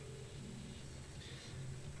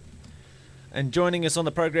And joining us on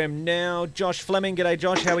the program now, Josh Fleming. G'day,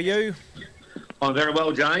 Josh. How are you? I'm very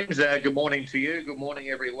well, James. Good morning to you. Good morning,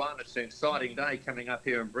 everyone. It's an exciting day coming up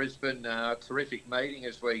here in Brisbane. Terrific meeting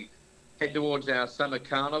as we head towards our summer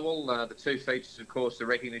carnival. The two features, of course, the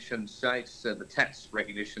Recognition Stakes, the TATS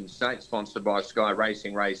Recognition Stakes, sponsored by Sky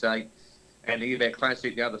Racing, race 8. And the Event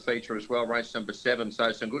Classic, the other feature as well, race number 7.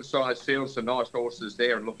 So some good sized fields, some nice horses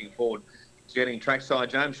there, and looking forward to getting trackside,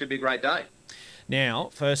 James. Should be a great day. Now,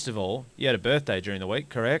 first of all, you had a birthday during the week,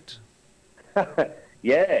 correct?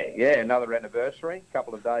 Yeah, another anniversary, a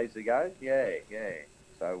couple of days ago. Yeah.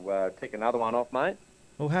 So tick another one off, mate.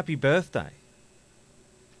 Well, happy birthday.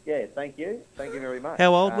 Yeah, thank you. Thank you very much.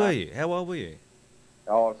 How old were you? I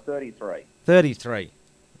was 33. 33.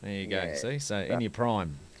 There you go, Yeah. see? So in your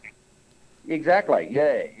prime. Exactly,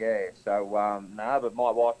 yeah. So, but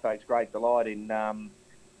my wife takes great delight in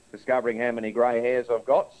discovering how many grey hairs I've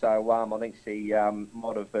got. So I think she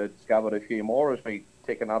might have discovered a few more as we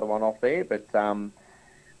tick another one off there. But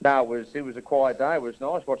no, it was a quiet day. It was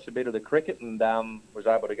nice. Watched a bit of the cricket and was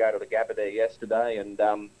able to go to the Gabba there yesterday.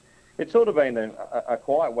 And it's sort of been a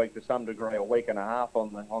quiet week to some degree, a week and a half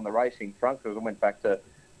on the racing front, because I went back to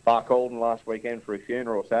Park Alden last weekend for a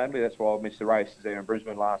funeral, sadly. That's why I missed the races there in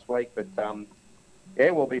Brisbane last week. But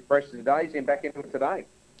we'll be fresh today and back into it today.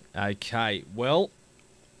 Okay, well,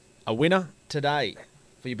 a winner today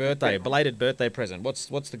for your birthday, a belated birthday present.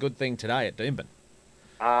 What's the good thing today at Doomben?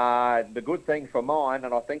 The good thing for mine,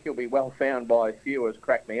 and I think you'll be well found by a few, has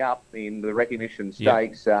cracked me up in the Recognition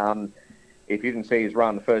Stakes. Yep. If you didn't see his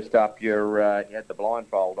run first up, you had the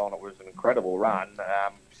blindfold on. It was an incredible run.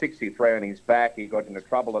 63 on his back. He got into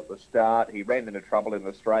trouble at the start. He ran into trouble in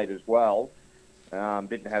the straight as well.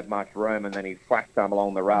 Didn't have much room, and then he flacked them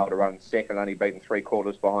along the rail to run second, only beaten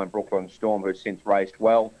 3/4 behind Brooklyn Storm, who's since raced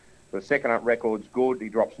well. The second up record's good. He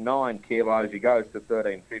drops 9 kilos. He goes to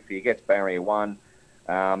 13.50. He gets barrier 1.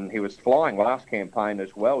 He was flying last campaign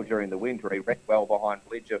as well during the winter. He ran well behind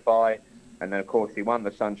Legify. And then, of course, he won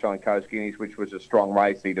the Sunshine Coast Guineas, which was a strong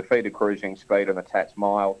race. He defeated Cruising Speed on the Tats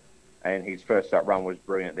Mile. And his first up run was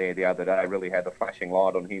brilliant there the other day. Really had the flashing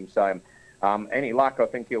light on him. So any luck, I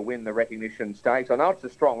think he'll win the Recognition Stakes. I know it's a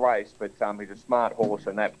strong race, but he's a smart horse.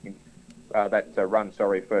 And that run,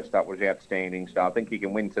 first up was outstanding. So I think he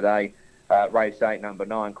can win today. Race 8, number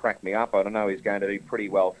 9, Crack Me Up. I don't know, he's going to be pretty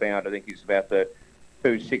well found. I think he's about the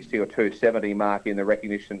 260 or 270 mark in the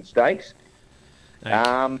Recognition Stakes.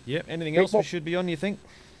 Okay. Anything else we should be on, you think?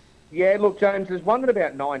 Yeah, look, James, there's one at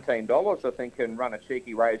about $19, I think, can run a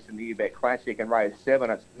cheeky race in the Event Classic and race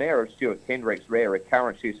 7. It's Mare of Stuart Kendrick's Rare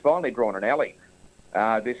Occurrence. She's finally drawn an alley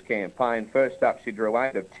this campaign. First up, she drew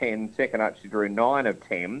 8 of 10. Second up, she drew 9 of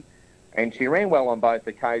 10. And she ran well on both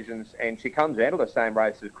occasions, and she comes out of the same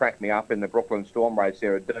race as Crack Me Up in the Brooklyn Storm race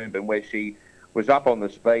there at Doomben, where she was up on the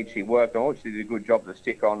speed. She worked on. She did a good job to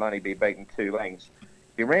stick on, only be beaten 2 lengths.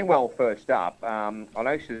 She ran well first up. I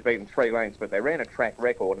know she's beaten 3 lengths, but they ran a track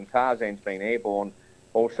record, and Tarzan's been airborne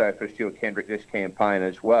also for Stuart Kendrick this campaign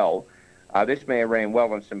as well. This mare ran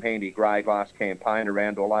well in some handy grade last campaign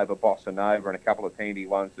around all over Bossa Nova and a couple of handy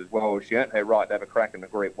ones as well. She earned her right to have a crack in the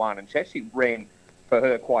Group 1, and she actually ran for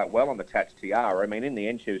her quite well on the Tats Tiara. I mean, in the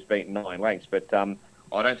end, she was beaten 9 lengths, but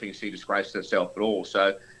I don't think she disgraced herself at all.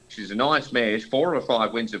 So she's a nice mare. 4 of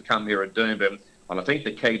 5 wins have come here at Doomben. And I think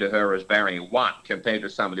the key to her is barrier 1 compared to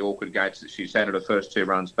some of the awkward gates that she's had at her first 2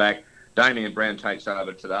 runs back. Damien Brown takes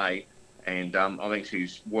over today, and I think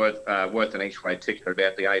she's worth an each-way ticket at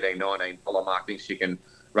about the $18, $19 mark. I think she can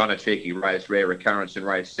run a cheeky race, Rare Occurrence, in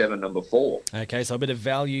race 7, number 4. Okay, so a bit of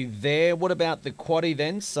value there. What about the quaddie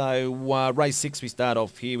then? So race 6, we start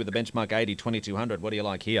off here with the benchmark 80, 2200. What do you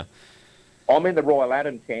like here? I'm in the Royal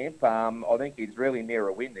Adam camp. I think he's really near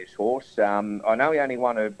a win, this horse. I know he only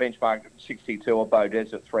won a benchmark 62 at Beau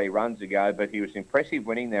Desert 3 runs ago, but he was impressive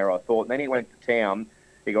winning there, I thought. And then he went to town.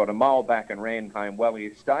 He got a mile back and ran home well. He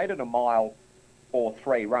stayed at a mile for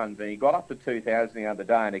 3 runs, and he got up to 2,000 the other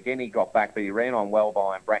day. And again, he got back, but he ran on well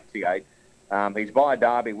behind Bractiate. He's by a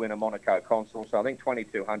Derby winner, Monaco Consul, so I think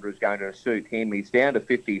 2,200 is going to suit him. He's down to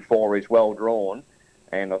 54. He's well drawn.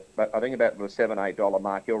 And I think about the $7, $8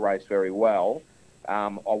 mark, he'll race very well. I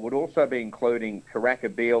would also be including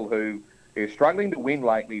Carackabil, who is struggling to win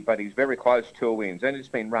lately, but he's very close to wins. And it's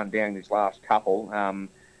been run down his last couple.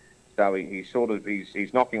 So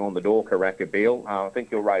he's knocking on the door, Carackabil. I think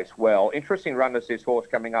he'll race well. Interesting run is this horse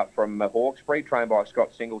coming up from Hawkesbury, trained by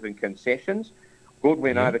Scott Singleton Concessions. Good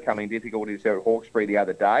win overcoming difficulties there at Hawkesbury the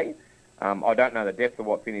other day. I don't know the depth of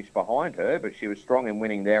what finished behind her, but she was strong in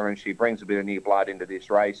winning there, and she brings a bit of new blood into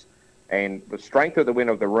this race. And the strength of the win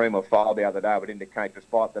of the Room of Fire the other day would indicate,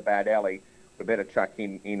 despite the bad alley, we better chuck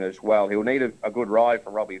him in as well. He'll need a good ride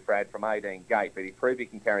from Robbie Frad from 18 gate, but he proved he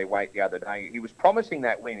can carry weight the other day. He was promising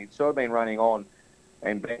that win. He'd sort of been running on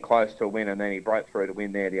and been close to a win, and then he broke through to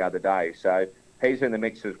win there the other day. So he's in the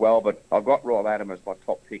mix as well, but I've got Royal Adam as my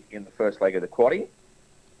top pick in the first leg of the quaddie.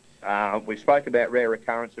 We spoke about Rare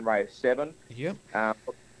Occurrence in race 7. Yep.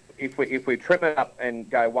 If we trim it up and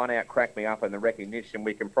go one out, Crack Me Up, and the Recognition,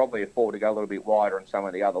 we can probably afford to go a little bit wider on some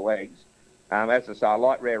of the other legs. As I say, I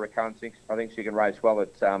like Rare Occurrence. I think she can race well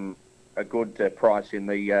at a good price in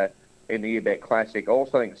the Yearbet Classic. I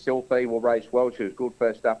also think Sylphie will race well. She was good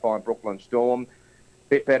first up by Brooklyn Storm.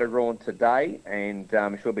 Bit better drawn today, and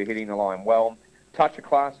she'll be hitting the line well. Touch of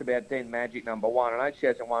class about Den Magic, number 1. I know she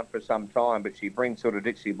hasn't won for some time, but she brings sort of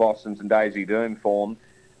Dixie Blossoms and Daisy Doom form.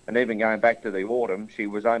 And even going back to the autumn, she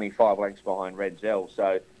was only 5 lengths behind Red Zell.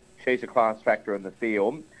 So she's a class factor in the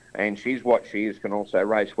field, and she's what she is, can also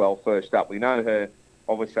race well first up. We know her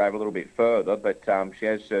obviously over a little bit further, but she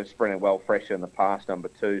has sprinted well fresher in the past, number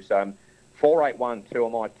 2. So 4, 8, 1, 2 are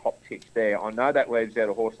my top ticks there. I know that leaves out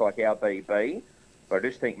a horse like our BB, but I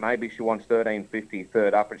just think maybe she wants 13.50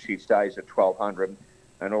 third up and she stays at 1,200.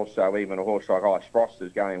 And also even a horse like Ice Frost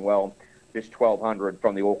is going well. This 1,200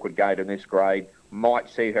 from the awkward gate in this grade might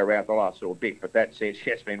see her out the last little bit, but that said, she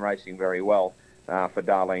has been racing very well for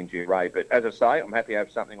Darlene Duray. But as I say, I'm happy to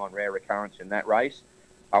have something on Rare Occurrence in that race.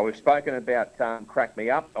 We've spoken about Crack Me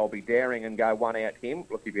Up. I'll be daring and go one out him.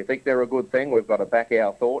 Look, if you think they're a good thing, we've got to back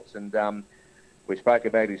our thoughts. And we spoke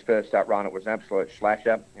about his first up run. It was an absolute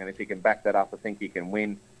slasher. And if he can back that up, I think he can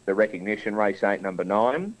win the Recognition race 8, number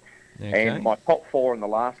 9. Okay. And my top 4 in the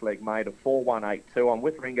last leg made a 4, 1, 8, 2. I'm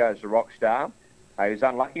with Ringo's the Rockstar. He was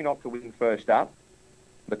unlucky not to win first up.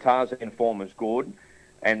 The Tarzan form was good.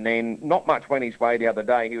 And then not much went his way the other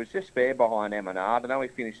day. He was just spare behind Emanard. I know he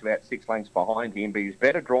finished about 6 lengths behind him, but he's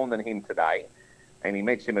better drawn than him today. And he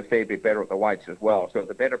meets him a fair bit better at the weights as well. So at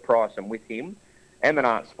the better price, I'm with him.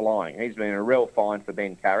 Emanard's flying. He's been a real find for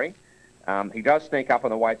Ben Curry. He does sneak up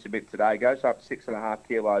on the weights a bit today. Goes up 6.5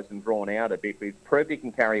 kilos and drawn out a bit. But he's proved he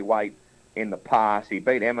can carry weight in the past. He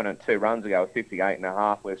beat Eminent 2 runs ago with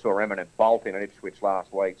 58.5. We saw Eminent bolt in at Ipswich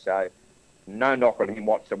last week. So no knock on him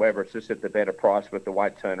whatsoever. It's just at the better price with the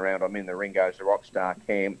weight turnaround. I'm in the Ringo's the Rockstar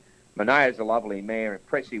camp. Monea's a lovely mare.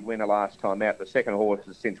 Impressive winner last time out. The second horse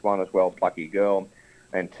has since won as well, Plucky Girl.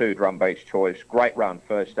 And 2, Drum Beach Choice. Great run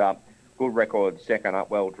first up. Good record second up.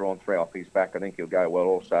 Well drawn 3 off his back. I think he'll go well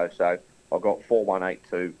also. So I've got 4, 1, 8,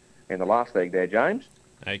 2 in the last leg there, James.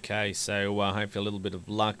 Okay, so hopefully a little bit of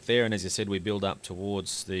luck there. And as you said, we build up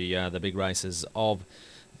towards the big races of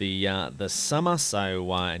the summer.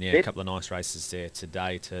 So, and yeah, a couple of nice races there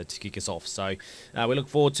today to kick us off. So we look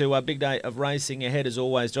forward to a big day of racing ahead as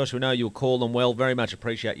always. Josh, we know you'll call them well. Very much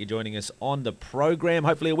appreciate you joining us on the program.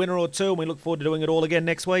 Hopefully a winner or two, and we look forward to doing it all again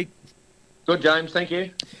next week. Good, James. Thank you.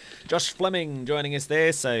 Josh Fleming joining us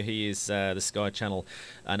there. So he is the Sky Channel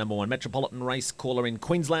number 1 Metropolitan race caller in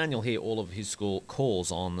Queensland. You'll hear all of his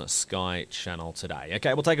calls on the Sky Channel today.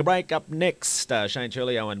 Okay, we'll take a break. Up next, Shane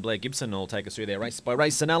Churlio and Blair Gibson will take us through their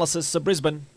race-by-race analysis of Brisbane.